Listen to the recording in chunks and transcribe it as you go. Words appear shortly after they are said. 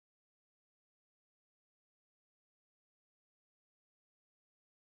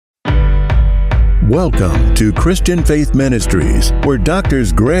Welcome to Christian Faith Ministries, where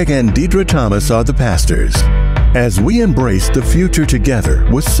Doctors Gregg and Deidre Thomas are the pastors. As we embrace the future together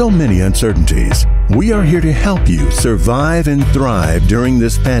with so many uncertainties, we are here to help you survive and thrive during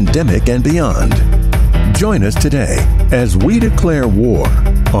this pandemic and beyond. Join us today as we declare war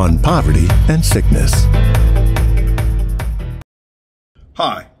on poverty and sickness.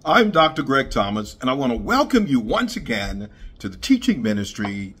 Hi, I'm Dr. Gregg Thomas, and I want to welcome you once again to the teaching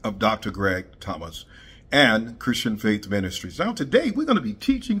ministry of Dr. Gregg Thomas and Christian Faith Ministries. Now, today we're going to be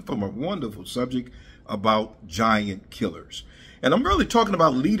teaching from a wonderful subject about giant killers. And I'm really talking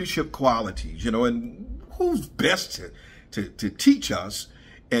about leadership qualities, and who's best to teach us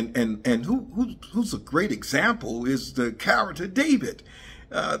and who's a great example is the character David.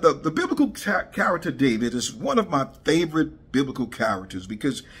 The biblical character David is one of my favorite biblical characters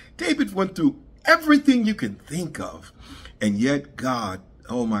because David went through everything you can think of. And yet God,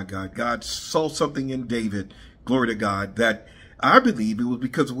 oh my God, God saw something in David, glory to God, that I believe it was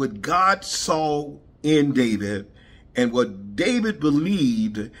because of what God saw in David and what David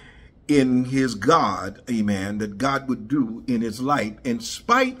believed in his God, amen, that God would do in his life in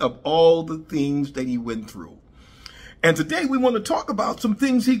spite of all the things that he went through. And today we want to talk about some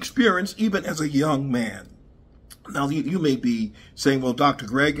things he experienced even as a young man. Now, you may be saying, well, Dr.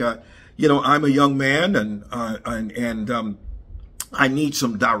 Gregg, I'm a young man and I need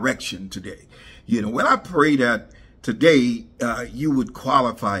some direction today. When I pray that today you would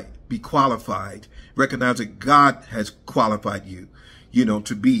be qualified, recognize that God has qualified you,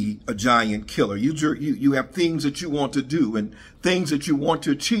 to be a giant killer. You have things that you want to do and things that you want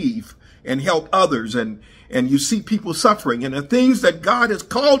to achieve and help others, and you see people suffering, and the things that God has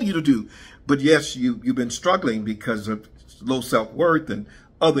called you to do. But yes, you've been struggling because of low self-worth and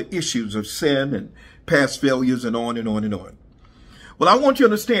other issues of sin and past failures and on and on and on. What I want you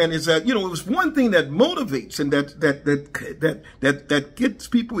to understand is that, it was one thing that motivates and that gets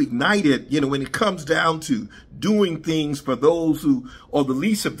people ignited, when it comes down to doing things for those who are the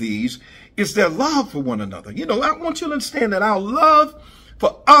least of these, is their love for one another. I want you to understand that our love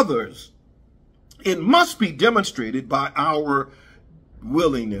for others, it must be demonstrated by our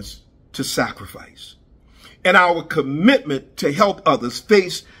willingness to sacrifice and our commitment to help others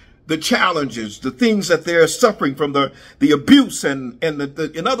face the challenges, the things that they're suffering from, the abuse and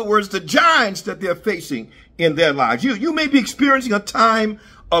in other words, the giants that they're facing in their lives. You may be experiencing a time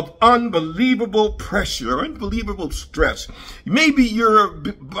of unbelievable pressure, unbelievable stress. Maybe you're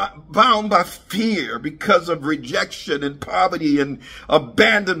bound by fear because of rejection and poverty and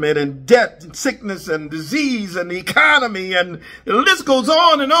abandonment and debt and sickness and disease and the economy, and the list goes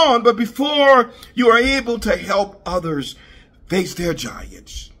on and on. But before you are able to help others face their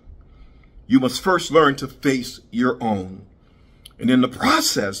giants, you must first learn to face your own. And in the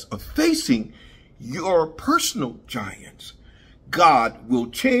process of facing your personal giants, God will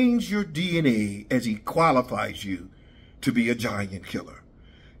change your DNA as he qualifies you to be a giant killer.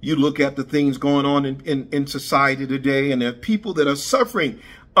 You look at the things going on in society today, and there are people that are suffering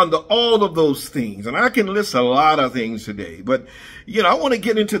under all of those things. And I can list a lot of things today, but, I want to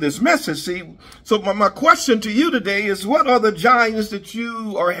get into this message. See, so my question to you today is, what are the giants that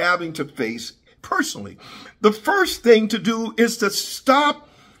you are having to face personally? The first thing to do is to stop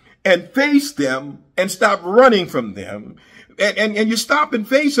and face them and stop running from them. And you stop and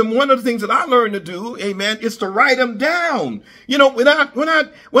face them. One of the things that I learned to do, amen, is to write them down. When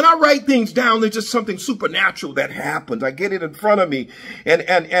I write things down, there's just something supernatural that happens. I get it in front of me. And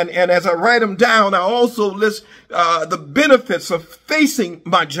as I write them down, I also list, the benefits of facing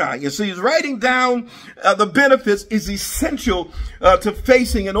my giants. See, writing down, the benefits is essential, to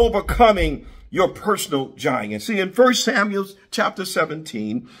facing and overcoming your personal giants. See, in 1 Samuel chapter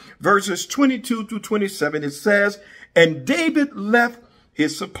 17, verses 22 through 27, it says, "And David left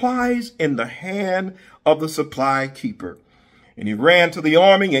his supplies in the hand of the supply keeper. And he ran to the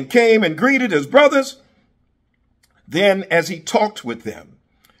army and came and greeted his brothers. Then as he talked with them,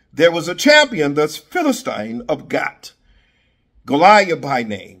 there was a champion, the Philistine of Gath, Goliath by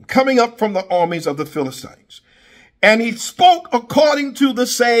name, coming up from the armies of the Philistines. And he spoke according to the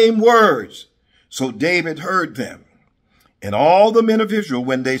same words. So David heard them. And all the men of Israel,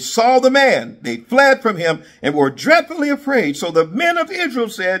 when they saw the man, they fled from him and were dreadfully afraid. So the men of Israel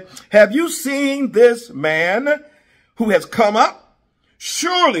said, have you seen this man who has come up?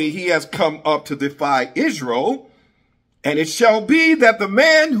 Surely he has come up to defy Israel. And it shall be that the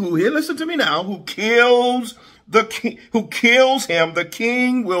man who, here, listen to me now, who kills him, the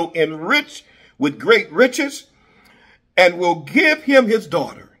king will enrich with great riches and will give him his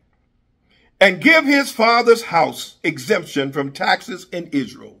daughter, and give his father's house exemption from taxes in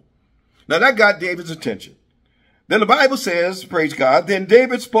Israel. Now that got David's attention. Then the Bible says, praise God, then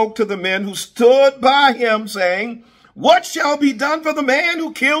David spoke to the men who stood by him, saying, what shall be done for the man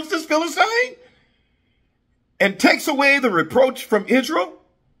who kills this Philistine and takes away the reproach from Israel?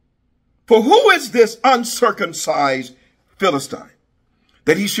 For who is this uncircumcised Philistine,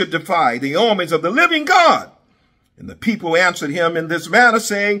 that he should defy the armies of the living God? And the people answered him in this manner,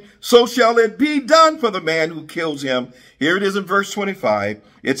 saying, so shall it be done for the man who kills him. Here it is in verse 25.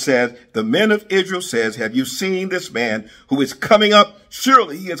 It says, the men of Israel says, have you seen this man who is coming up?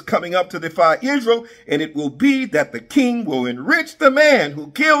 Surely he is coming up to defy Israel. And it will be that the king will enrich the man who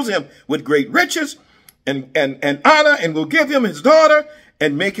kills him with great riches and honor, and will give him his daughter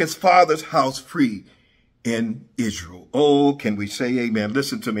and make his father's house free in Israel. Oh, can we say amen?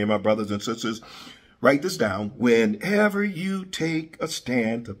 Listen to me, my brothers and sisters. Write this down. Whenever you take a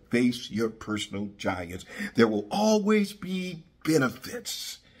stand to face your personal giants, there will always be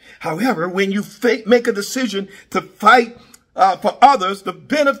benefits. However, when you make a decision to fight for others, the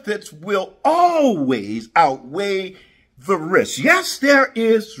benefits will always outweigh the risk. Yes, there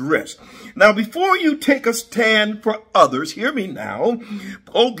is risk. Now, before you take a stand for others, hear me now,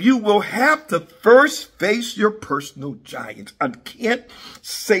 you will have to first face your personal giants. I can't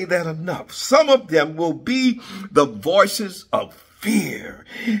say that enough. Some of them will be the voices of fear.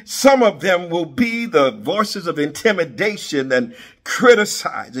 Some of them will be the voices of intimidation and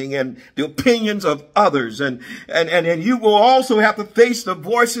criticizing and the opinions of others. And you will also have to face the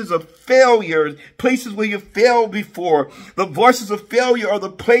voices of failure, places where you failed before. The voices of failure are the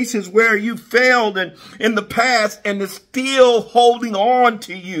places where you failed in the past and is still holding on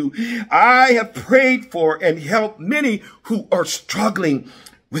to you. I have prayed for and helped many who are struggling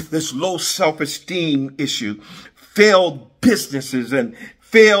with this low self-esteem issue, failed businesses and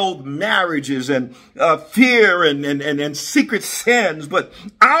failed marriages and fear and secret sins. But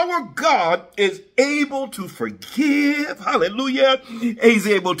our God is able to forgive. Hallelujah. He's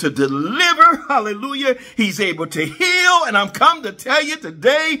able to deliver. Hallelujah. He's able to heal. And I'm come to tell you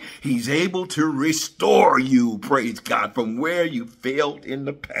today, he's able to restore you. Praise God, from where you failed in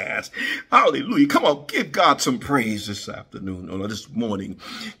the past. Hallelujah. Come on, give God some praise this afternoon or this morning.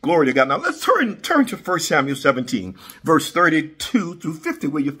 Glory to God. Now let's turn to 1 Samuel 17, verse 32 through 50,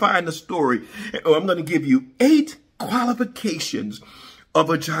 where you find the story. I'm going to give you 8 qualifications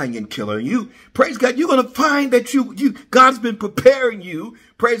of a giant killer. You, praise God, you're going to find that God's been preparing you,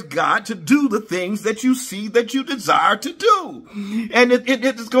 praise God, to do the things that you see that you desire to do. And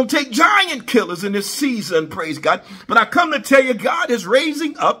it's going to take giant killers in this season, praise God. But I come to tell you, God is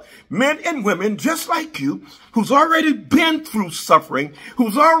raising up men and women just like you, who's already been through suffering,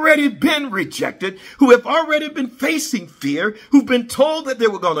 who's already been rejected, who have already been facing fear, who've been told that they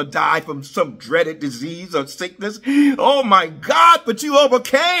were going to die from some dreaded disease or sickness. Oh my God, but you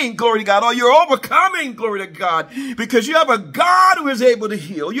overcame, glory to God. Oh, you're overcoming, glory to God, because you have a God who is able to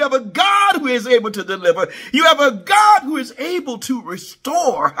heal. You have a God who is able to deliver. You have a God who is able to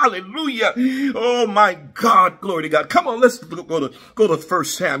restore. Hallelujah. Oh my God, glory to God. Come on, let's go to 1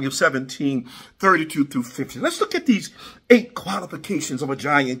 Samuel 17, 32 through 50. Let's look at these 8 qualifications of a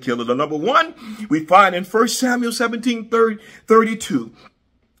giant killer. The number 1 we find in 1 Samuel 17, 32.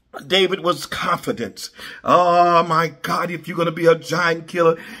 David was confident. Oh my God, if you're going to be a giant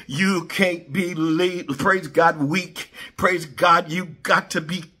killer, you can't be praise God, weak. Praise God, you got to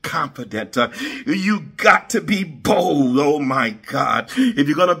be confident. You got to be bold. Oh my God. If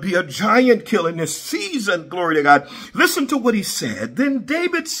you're going to be a giant killer in this season, glory to God, listen to what he said. Then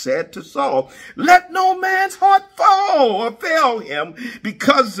David said to Saul, let no man's heart fall or fail him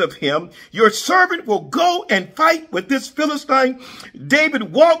because of him. Your servant will go and fight with this Philistine.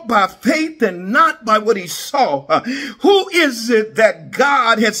 David walked by faith and not by what he saw. Who is it that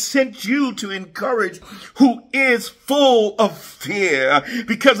God has sent you to encourage who is full of fear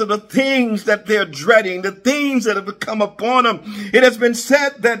because of the things that they're dreading, the things that have come upon them? It has been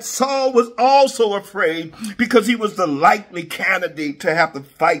said that Saul was also afraid because he was the likely candidate to have to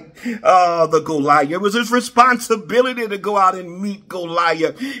fight the Goliath. It was his responsibility to go out and meet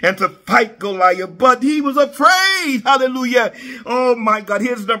Goliath and to fight Goliath, but he was afraid. Hallelujah. Oh my God.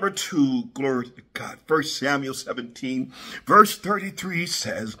 Here's number 2. Glory to God. 1 Samuel 17, verse 33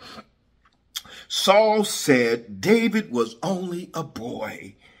 says, Saul said David was only a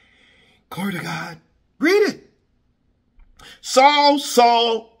boy. Glory to God. Read it. Saul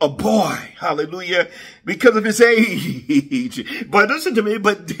saw a boy, hallelujah, because of his age. But listen to me,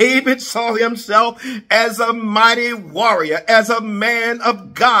 but David saw himself as a mighty warrior, as a man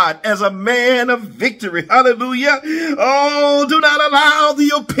of God, as a man of victory, hallelujah. Oh, do not allow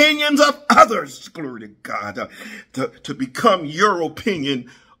the opinions of others, glory to God, to become your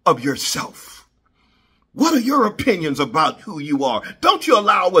opinion of yourself? What are your opinions about who you are? Don't you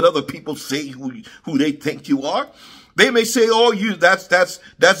allow what other people say who they think you are. They may say, oh,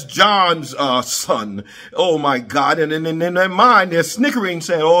 that's John's son. Oh, my God. And in their mind, they're snickering,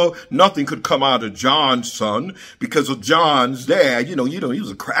 saying, oh, nothing could come out of John's son because of John's dad. You know, he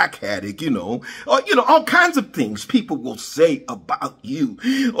was a crack addict, all kinds of things people will say about you.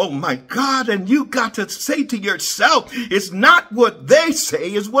 Oh, my God. And you got to say to yourself, it's not what they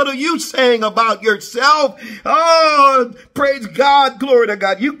say, it's what are you saying about yourself? Oh, praise God. Glory to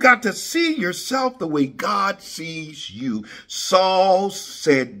God. You got to see yourself the way God sees you. Saul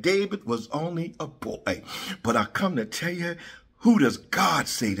said David was only a boy, but I come to tell you, who does God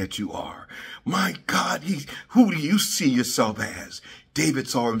say that you are? My God, who do you see yourself as? David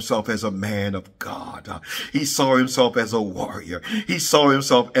saw himself as a man of God. He saw himself as a warrior. He saw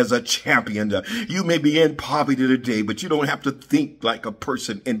himself as a champion. You may be in poverty today, but you don't have to think like a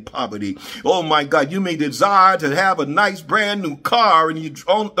person in poverty. Oh my God, you may desire to have a nice brand new car and you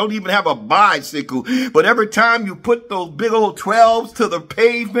don't even have a bicycle. But every time you put those big old 12s to the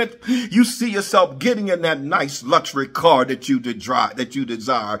pavement, you see yourself getting in that nice luxury car that you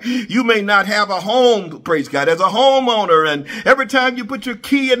desire. You may not have a home, praise God, as a homeowner, and every time you put your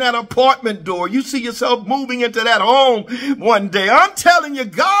key in that apartment door, you see yourself moving into that home one day. I'm telling you,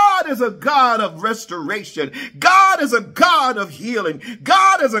 God is a God of restoration. God is a God of healing.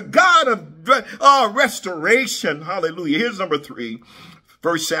 God is a God of restoration. Hallelujah. Here's number 3.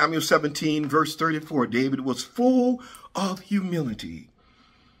 1 Samuel 17, verse 34. David was full of humility.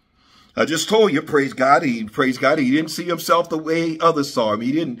 I just told you, praise God, he didn't see himself the way others saw him.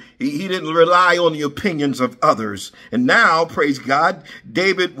 He didn't rely on the opinions of others. And now, praise God,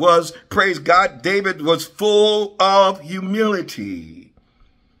 David was full of humility.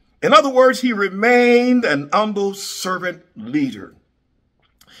 In other words, he remained an humble servant leader.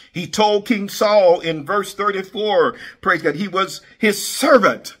 He told King Saul in verse 34, praise God, he was his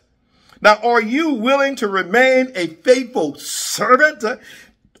servant. Now, are you willing to remain a faithful servant?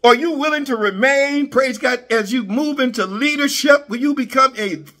 Are you willing to remain, praise God, as you move into leadership? Will you become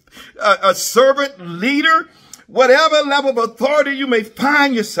a servant leader? Whatever level of authority you may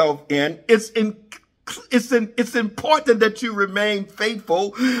find yourself in, it's important that you remain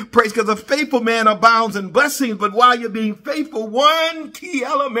faithful. Praise, because a faithful man abounds in blessings. But while you're being faithful, one key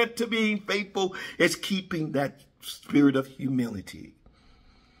element to being faithful is keeping that spirit of humility.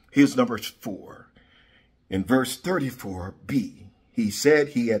 Here's number 4. In verse 34b. He said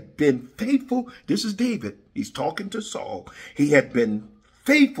he had been faithful. This is David. He's talking to Saul. He had been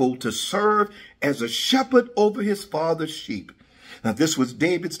faithful to serve as a shepherd over his father's sheep. Now, this was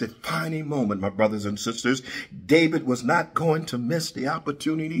David's defining moment, my brothers and sisters. David was not going to miss the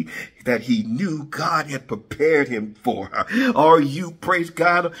opportunity that he knew God had prepared him for. Are you, praise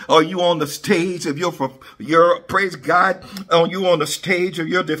God, are you on the stage of your praise God, are you on the stage of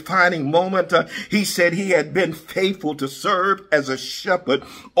your defining moment? He said he had been faithful to serve as a shepherd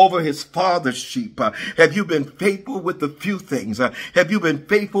over his father's sheep. Have you been faithful with a few things? Have you been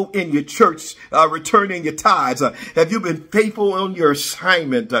faithful in your church, returning your tithes? Have you been faithful on your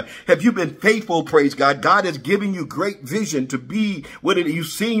assignment? Have you been faithful, praise God? God has given you great vision to be what it is. You've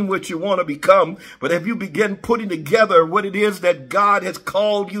seen what you want to become, but have you begun putting together what it is that God has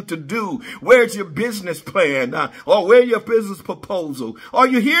called you to do? Where's your business plan? Or where's your business proposal? Are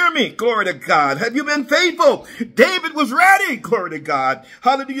you hearing me? Glory to God. Have you been faithful? David was ready. Glory to God.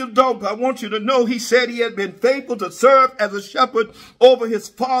 Hallelujah. I want you to know he said he had been faithful to serve as a shepherd over his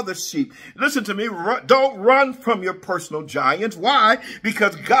father's sheep. Listen to me. Don't run from your personal giants. Why?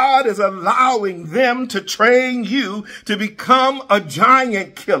 Because God is allowing them to train you to become a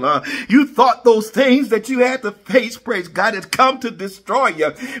giant killer. You thought those things that you had to face, praise God, has come to destroy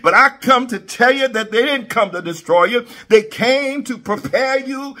you. But I come to tell you that they didn't come to destroy you. They came to prepare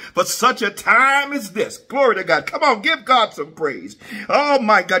you for such a time as this. Glory to God. Come on, give God some praise. Oh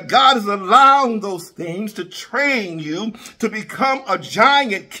my God. God is allowing those things to train you to become a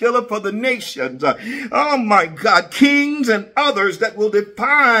giant killer for the nations. Oh my God. Kings and others that will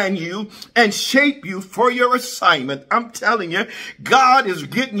define you and shape you for your assignment. I'm telling you, God is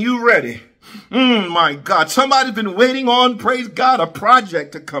getting you ready. My God, somebody's been waiting on, praise God, a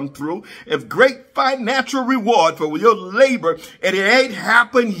project to come through of great financial reward for your labor, and it ain't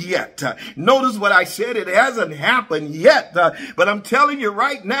happened yet. Notice what I said, it hasn't happened yet, but I'm telling you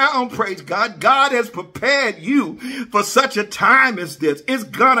right now, praise God, God has prepared you for such a time as this. It's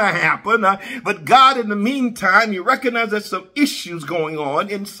gonna happen, but God, in the meantime, you recognize there's some issues going on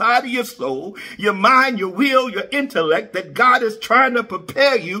inside of your soul, your mind, your will, your intellect, that God is trying to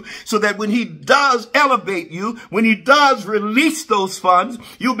prepare you so that when he he does elevate you, when he does release those funds,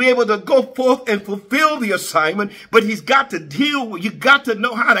 you'll be able to go forth and fulfill the assignment. But he's got to deal with, you got to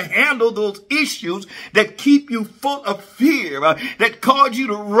know how to handle those issues that keep you full of fear, that cause you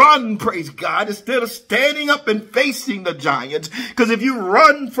to run, praise God, instead of standing up and facing the giants. Because if you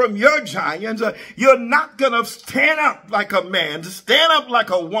run from your giants, you're not going to stand up like a man, to stand up like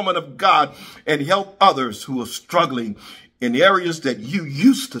a woman of God and help others who are struggling in areas that you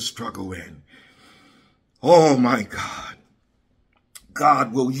used to struggle in. Oh my God.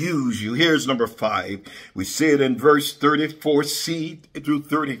 God will use you. Here's number 5. We see it in verse 34c through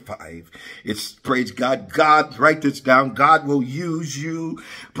 35. It's, praise God. God, write this down. God will use you.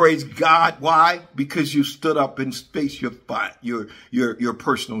 Praise God. Why? Because you stood up and faced your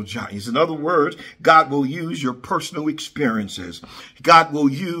personal giants. In other words, God will use your personal experiences. God will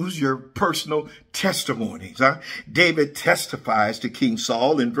use your personal testimonies. David testifies to King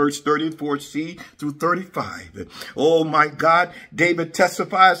Saul in verse 34c through 35. Oh my God. David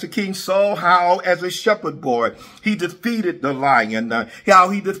testifies to King Saul how, as a shepherd boy, he defeated the lion,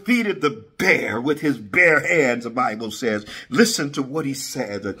 how he defeated the bear with his bare hands, the Bible says. Listen to what he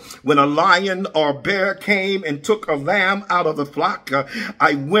said. When a lion or bear came and took a lamb out of the flock,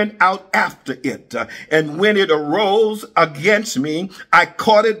 I went out after it. And when it arose against me, I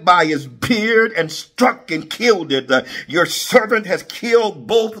caught it by his beard and struck and killed it. Your servant has killed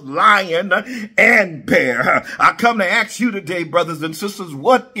both lion and bear. I come to ask you today, brothers and sisters,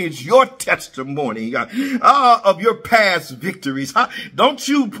 what is your testimony of your past victories? Don't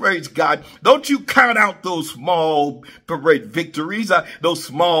you, praise God, don't you count out those small victories, those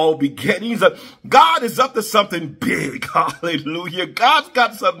small beginnings. God is up to something big. Hallelujah. God's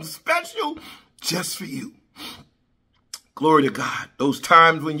got something special just for you. Glory to God. Those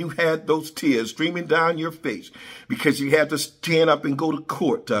times when you had those tears streaming down your face because you had to stand up and go to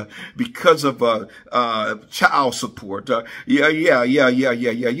court because of child support. You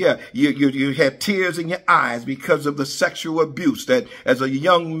had tears in your eyes because of the sexual abuse that as a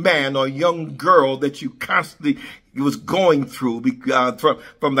young man or young girl that you constantly was going through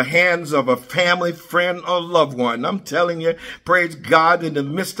from the hands of a family, friend, or loved one. I'm telling you, praise God, in the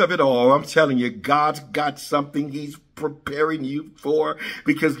midst of it all, I'm telling you, God's got something he's preparing you for,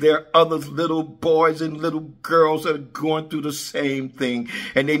 because there are other little boys and little girls that are going through the same thing,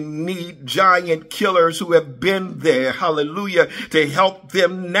 and they need giant killers who have been there, hallelujah, to help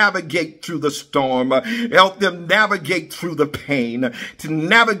them navigate through the storm, help them navigate through the pain, to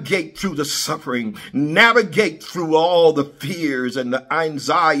navigate through the suffering, navigate through all the fears and the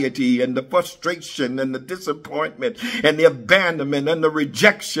anxiety and the frustration and the disappointment and the abandonment and the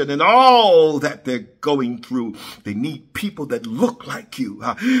rejection and all that they're going through. They need people that look like you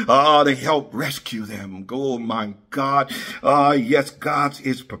to help rescue them. Oh my God. Yes, God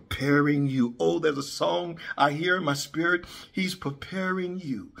is preparing you. Oh, there's a song I hear in my spirit. He's preparing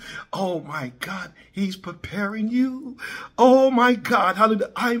you. Oh my God. He's preparing you. Oh my God.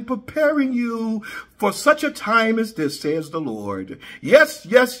 Hallelujah. I'm preparing you for such a time as this, says the Lord. Yes,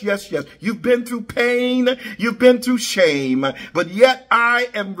 yes, yes, yes. You've been through pain. You've been through shame. But yet I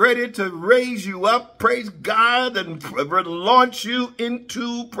am ready to raise you up, praise God, and launch you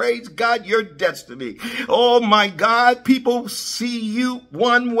into, praise God, your destiny. Oh my God. People see you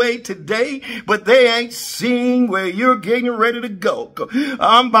one way today, but they ain't seeing where you're getting ready to go.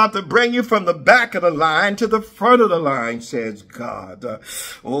 I'm about to bring you from the back of the line to the front of the line, says God.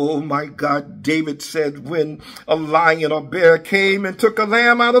 Oh my God. David said when a lion or bear came and took a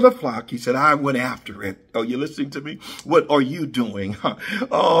lamb out of the flock, he said, I went after it. Oh, you listening to me? What are you doing?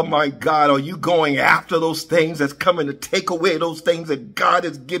 Oh my God. Are you going after those things that's coming to take away those things that God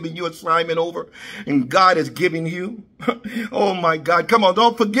has given you assignment over and God has given you? Oh my God. Come on.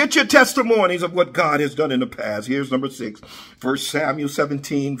 Don't forget your testimonies of what God has done in the past. Here's number 6. 1 Samuel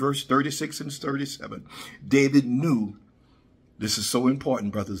 17, verse 36 and 37. David knew, this is so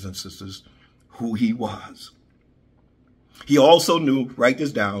important, brothers and sisters, who he was. He also knew, write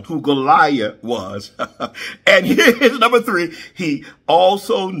this down, who Goliath was. And here's number 3. He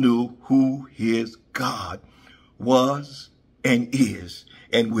also knew who his God was and is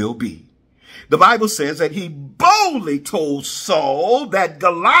and will be. The Bible says that he boldly told Saul that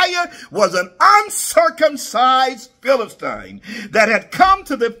Goliath was an uncircumcised Philistine that had come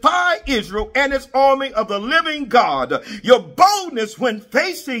to defy Israel and its army of the living God. Your boldness when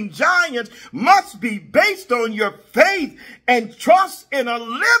facing giants must be based on your faith and trust in a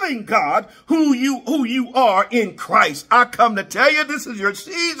living God who you are in Christ. I come to tell you, this is your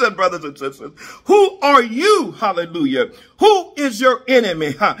season, brothers and sisters. Who are you? Hallelujah. Who is your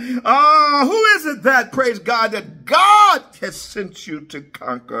enemy? Who is it that, praise God, that that God has sent you to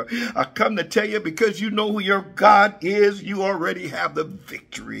conquer. I come to tell you, because you know who your God is, you already have the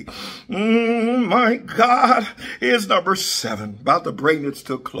victory. My God. Here's number 7, about to bring it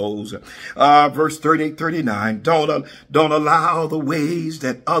to close. Verse 38, 39. Don't allow the ways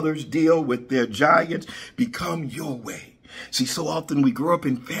that others deal with their giants become your way. See, so often we grow up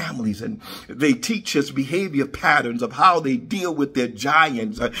in families and they teach us behavior patterns of how they deal with their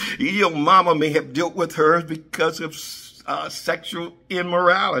giants. Your mama may have dealt with hers because of sexual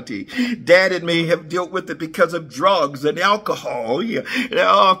immorality. Daddy may have dealt with it because of drugs and alcohol.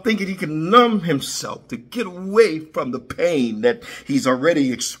 Thinking he can numb himself to get away from the pain that he's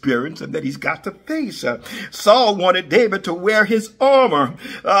already experienced and that he's got to face. Saul wanted David to wear his armor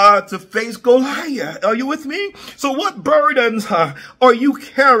to face Goliath. Are you with me? So what burdens are you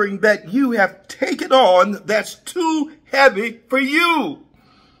carrying that you have taken on that's too heavy for you?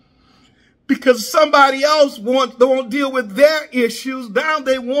 Because somebody else don't deal with their issues. Now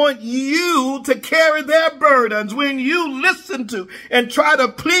they want you to carry their burdens. When you listen to and try to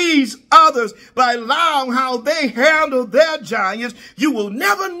please others by allowing how they handle their giants, you will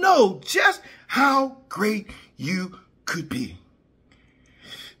never know just how great you could be.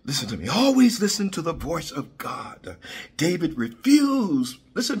 Listen to me. Always listen to the voice of God. David refused.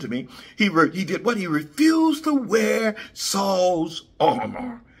 Listen to me. He did what? He refused to wear Saul's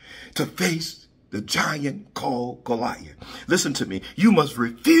armor to face the giant called Goliath. Listen to me. You must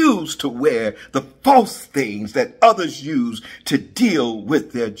refuse to wear the false things that others use to deal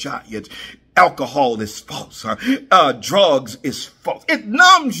with their giants. Alcohol is false. Drugs is false. It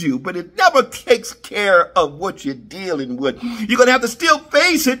numbs you, but it never takes care of what you're dealing with. You're going to have to still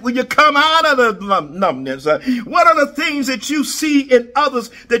face it when you come out of the numbness. What are the things that you see in others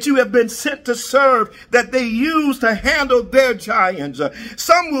that you have been sent to serve that they use to handle their giants?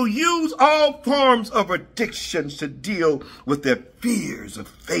 Some will use all forms of addictions to deal with their fears of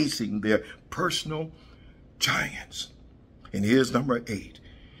facing their personal giants. And here's number 8.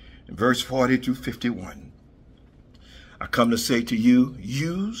 Verse 40 to 51. I come to say to you,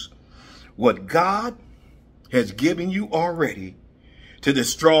 use what God has given you already to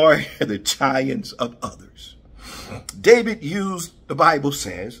destroy the giants of others. David used, the Bible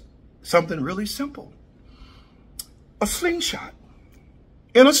says, something really simple. A slingshot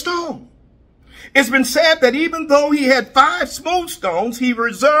and a stone. It's been said that even though he had 5 smooth stones, he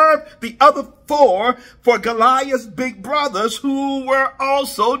reserved the other 4 for Goliath's big brothers, who were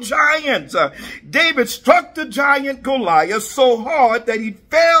also giants. David struck the giant Goliath so hard that he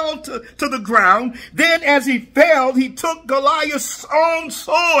fell to the ground. Then as he fell, he took Goliath's own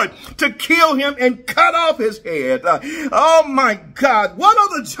sword to kill him and cut off his head. Oh my God. What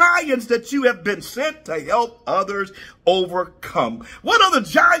are the giants that you have been sent to help others overcome? What are the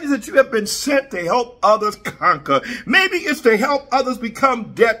giants that you have been sent to help others conquer? Maybe it's to help others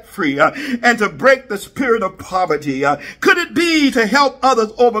become debt-free and to break the spirit of poverty. Could it be to help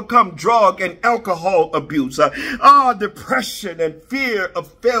others overcome drug and alcohol abuse, depression and fear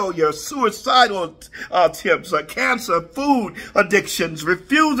of failure, suicidal attempts, cancer, food addictions,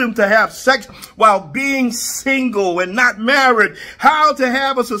 refusing to have sex while being single and not married, how to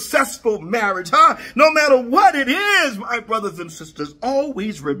have a successful marriage, no matter what it is, my brothers and sisters,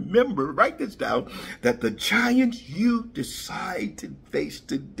 always remember, write this down, that the giants you decide to face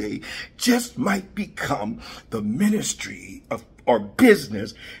today just might become the ministry of or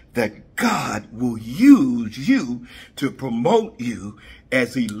business that God will use you to promote you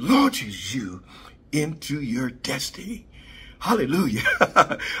as he launches you into your destiny. Hallelujah.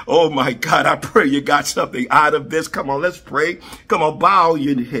 Oh my God, I pray you got something out of this. Come on, let's pray. Come on, bow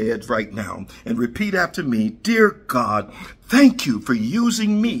your heads right now and repeat after me. Dear God, thank you for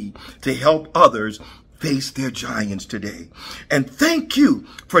using me to help others face their giants today. And thank you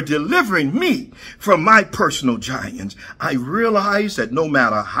for delivering me from my personal giants. I realize that no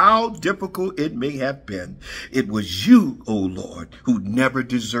matter how difficult it may have been, it was you, oh Lord, who never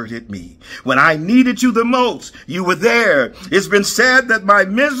deserted me. When I needed you the most, you were there. It's been said that my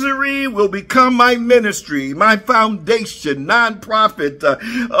misery will become my ministry, my foundation, nonprofit,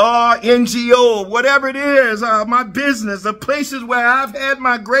 NGO, whatever it is, my business, the places where I've had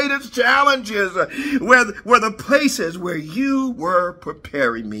my greatest challenges, were the places where you were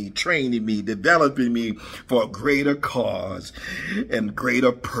preparing me, training me, developing me for a greater cause and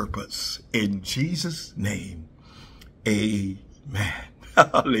greater purpose. In Jesus' name, amen.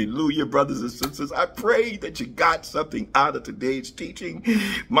 Hallelujah, brothers and sisters. I pray that you got something out of today's teaching.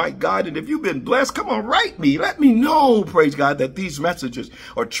 My God, and if you've been blessed, come on, write me. Let me know, praise God, that these messages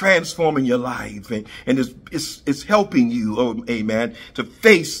are transforming your life and it's helping you, oh, amen, to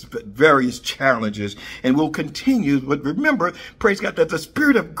face various challenges. And we'll continue. But remember, praise God, that the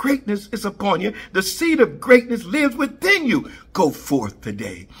spirit of greatness is upon you. The seed of greatness lives within you. Go forth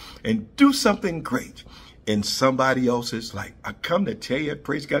today and do something great in somebody else's life. I come to tell you,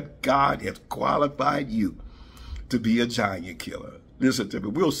 praise God, God has qualified you to be a giant killer. Listen to me.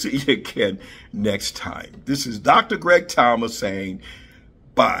 We'll see you again next time. This is Dr. Gregg Thomas saying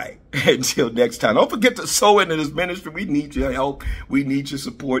bye until next time. Don't forget to sow into this ministry. We need your help. We need your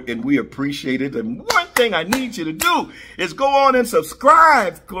support, and we appreciate it. And one thing I need you to do is go on and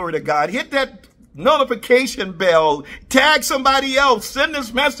subscribe. Glory to God. Hit that notification bell, tag somebody else, send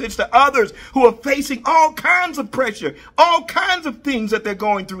this message to others who are facing all kinds of pressure, all kinds of things that they're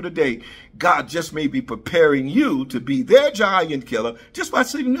going through today. God just may be preparing you to be their giant killer just by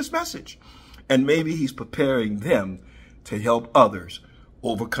sending this message. And maybe he's preparing them to help others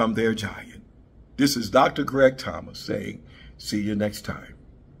overcome their giant. This is Dr. Gregg Thomas saying, see you next time.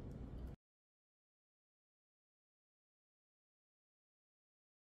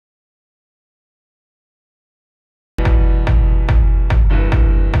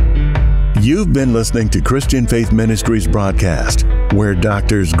 You've been listening to Christian Faith Ministries broadcast, where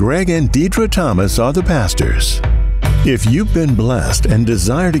Doctors Gregg and Deidre Thomas are the pastors. If you've been blessed and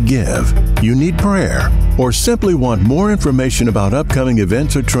desire to give, you need prayer, or simply want more information about upcoming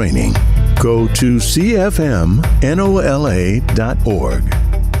events or training, go to cfmnola.org.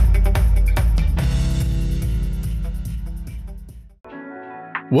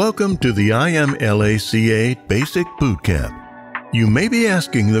 Welcome to the IMLACA Basic Boot Camp. You may be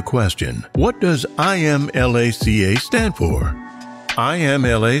asking the question, what does IMLACA stand for?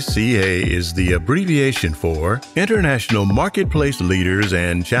 IMLACA is the abbreviation for International Marketplace Leaders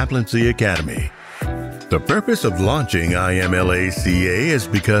and Chaplaincy Academy. The purpose of launching IMLACA is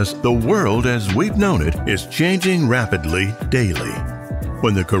because the world as we've known it is changing rapidly daily.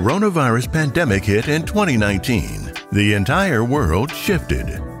 When the coronavirus pandemic hit in 2019, the entire world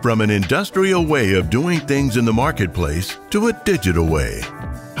shifted from an industrial way of doing things in the marketplace to a digital way.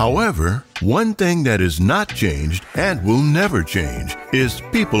 However, one thing that has not changed and will never change is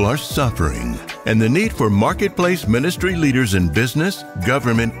people are suffering, and the need for marketplace ministry leaders in business,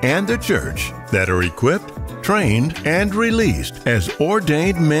 government, and the church that are equipped, trained, and released as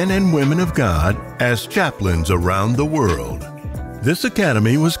ordained men and women of God as chaplains around the world. This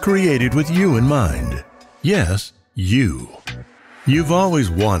academy was created with you in mind. Yes, you. You've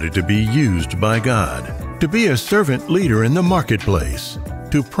always wanted to be used by God, to be a servant leader in the marketplace,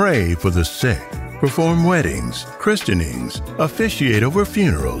 to pray for the sick, perform weddings, christenings, officiate over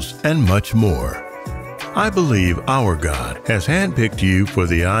funerals, and much more. I believe our God has handpicked you for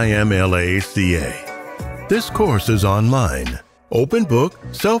the IMLACA. This course is online, open book,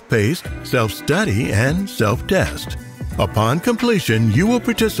 self-paced, self-study, and self-test. Upon completion, you will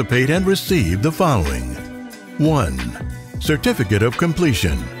participate and receive the following. 1. Certificate of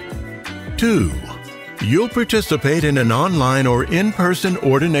Completion. 2. You'll participate in an online or in-person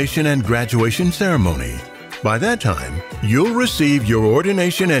ordination and graduation ceremony. By that time, you'll receive your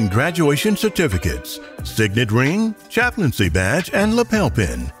ordination and graduation certificates, signet ring, chaplaincy badge, and lapel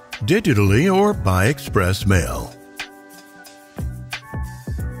pin, digitally or by express mail.